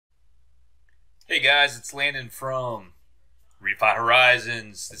Hey guys, it's Landon from Refi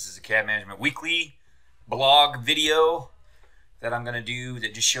Horizons. This is a CAD Management Weekly blog video that I'm going to do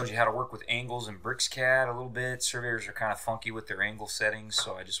that just shows you how to work with angles in BricsCAD a little bit. Surveyors are kind of funky with their angle settings,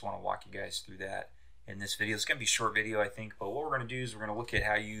 so I just want to walk you guys through that in this video. It's going to be a short video, I think, but what we're going to do is we're going to look at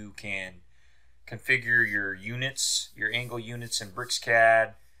how you can configure your units, your angle units in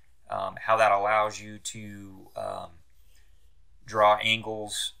BricsCAD, how that allows you to draw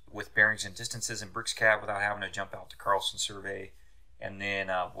angles with bearings and distances in BricsCAD without having to jump out to Carlson Survey. And then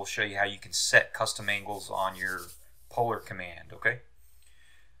we'll show you how you can set custom angles on your polar command, okay?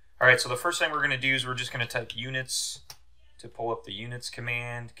 All right, so the first thing we're going to do is we're just going to type units to pull up the units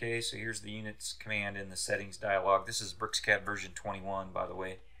command, okay? So here's the units command in the settings dialog. This is BricsCAD version 21, by the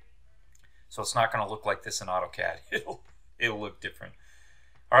way. So it's not going to look like this in AutoCAD. It'll look different.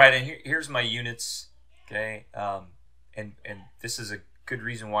 All right, and here's my units, okay? And this is a good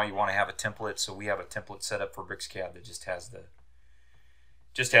reason why you want to have a template. So we have a template set up for BricsCAD that just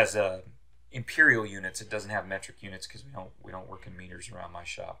has imperial units. It doesn't have metric units because we don't work in meters around my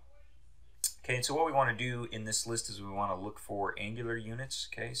shop. Okay, and so what we want to do in this list is we want to look for angular units.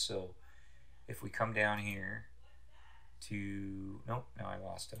 Okay, so if we come down here to nope, now I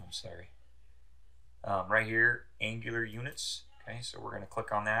lost it. I'm sorry. Right here, angular units. Okay, so we're going to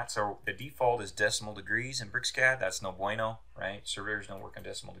click on that. So the default is decimal degrees in BricsCAD. That's no bueno, right? Surveyors don't work in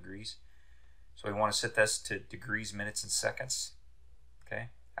decimal degrees. So we want to set this to degrees, minutes, and seconds. Okay,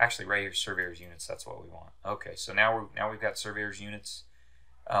 actually right here, surveyors units. That's what we want. Okay, so now we've got surveyors units.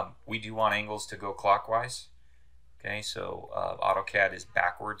 We do want angles to go clockwise. Okay, so AutoCAD is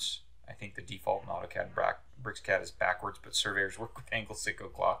backwards. I think the default in AutoCAD and BricsCAD is backwards, but surveyors work with angles that go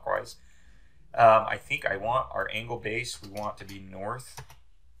clockwise. I think I want our angle base, we want to be north.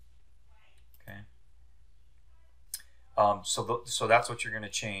 Okay. So that's what you're going to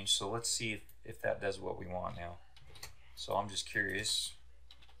change. So let's see if that does what we want now. So I'm just curious.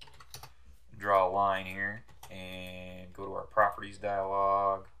 Draw a line here and go to our properties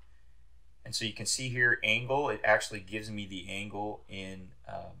dialog. And so you can see here angle, it actually gives me the angle in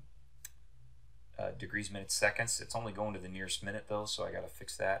degrees, minutes, seconds. It's only going to the nearest minute though, so I got to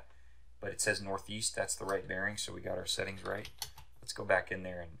fix that. But it says northeast, that's the right bearing, so we got our settings right. Let's go back in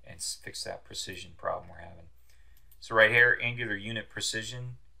there and fix that precision problem we're having. So right here, angular unit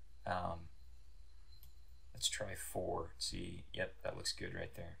precision. Let's try 4. See, yep, that looks good right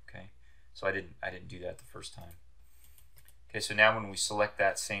there. Okay, so I didn't do that the first time. Okay, so now when we select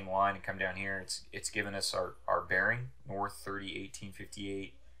that same line and come down here, it's given us our bearing, north 30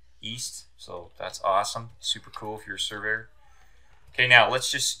 1858 east. So that's awesome, super cool if you're a surveyor. Okay, now let's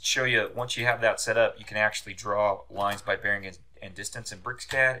just show you, once you have that set up, you can actually draw lines by bearing and distance in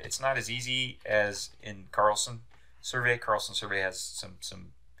BricsCAD. It's not as easy as in Carlson Survey. Carlson Survey has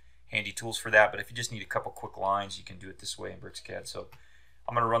some handy tools for that, but if you just need a couple quick lines, you can do it this way in BricsCAD. So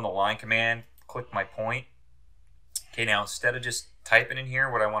I'm going to run the line command, click my point. Okay, now instead of just typing in here,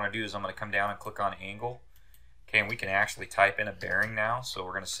 what I want to do is I'm going to come down and click on angle. Okay, and we can actually type in a bearing now. So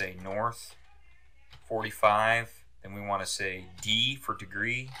we're going to say north 45. Then we want to say D for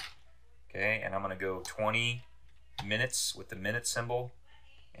degree, okay, and I'm going to go 20 minutes with the minute symbol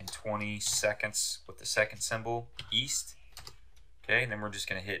and 20 seconds with the second symbol, east, okay, and then we're just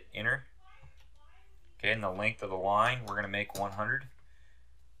going to hit enter, okay, and the length of the line, we're going to make 100,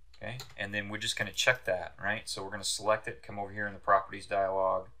 okay, and then we're just going to check that, right, so we're going to select it, come over here in the properties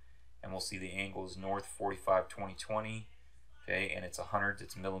dialog, and we'll see the angle is north 45, 20, 20, okay, and it's 100,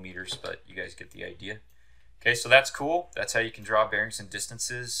 it's millimeters, but you guys get the idea. Okay, so that's cool. That's how you can draw bearings and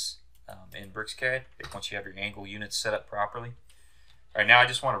distances in BricsCAD once you have your angle units set up properly. All right, now I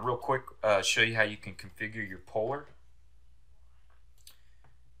just want to real quick show you how you can configure your polar.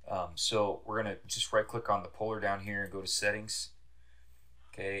 So we're going to just right click on the polar down here and go to settings.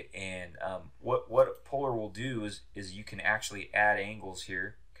 Okay, and what polar will do is you can actually add angles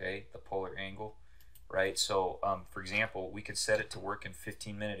here. Okay, the polar angle, right? So for example, we could set it to work in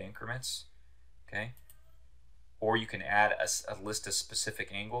 15-minute increments. Okay. Or you can add a list of specific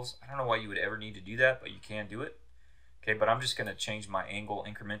angles. I don't know why you would ever need to do that, but you can do it. Okay, but I'm just going to change my angle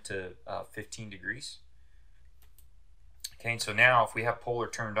increment to 15 degrees. Okay, and so now if we have polar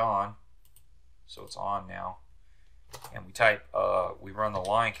turned on, so it's on now, and we type, we run the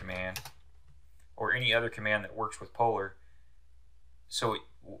line command, or any other command that works with polar. So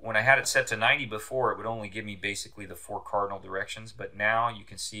when I had it set to 90 before, it would only give me basically the 4 cardinal directions, but now you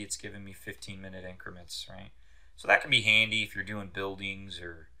can see it's giving me 15-minute increments, right? So that can be handy if you're doing buildings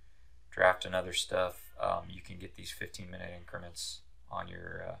or drafting other stuff. You can get these 15-minute increments on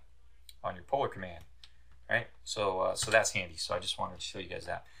your polar command, right? So that's handy. So I just wanted to show you guys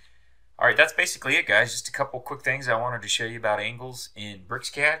that. All right, that's basically it, guys. Just a couple quick things I wanted to show you about angles in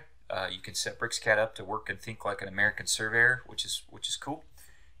BricsCAD. You can set BricsCAD up to work and think like an American surveyor, which is cool.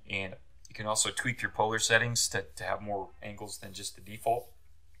 And you can also tweak your polar settings to have more angles than just the default.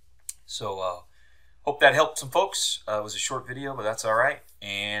 So hope that helped some folks. It was a short video, but that's all right.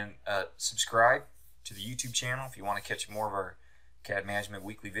 And subscribe to the YouTube channel if you want to catch more of our CAD Management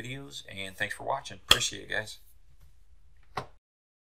Weekly videos. And thanks for watching. Appreciate it, guys.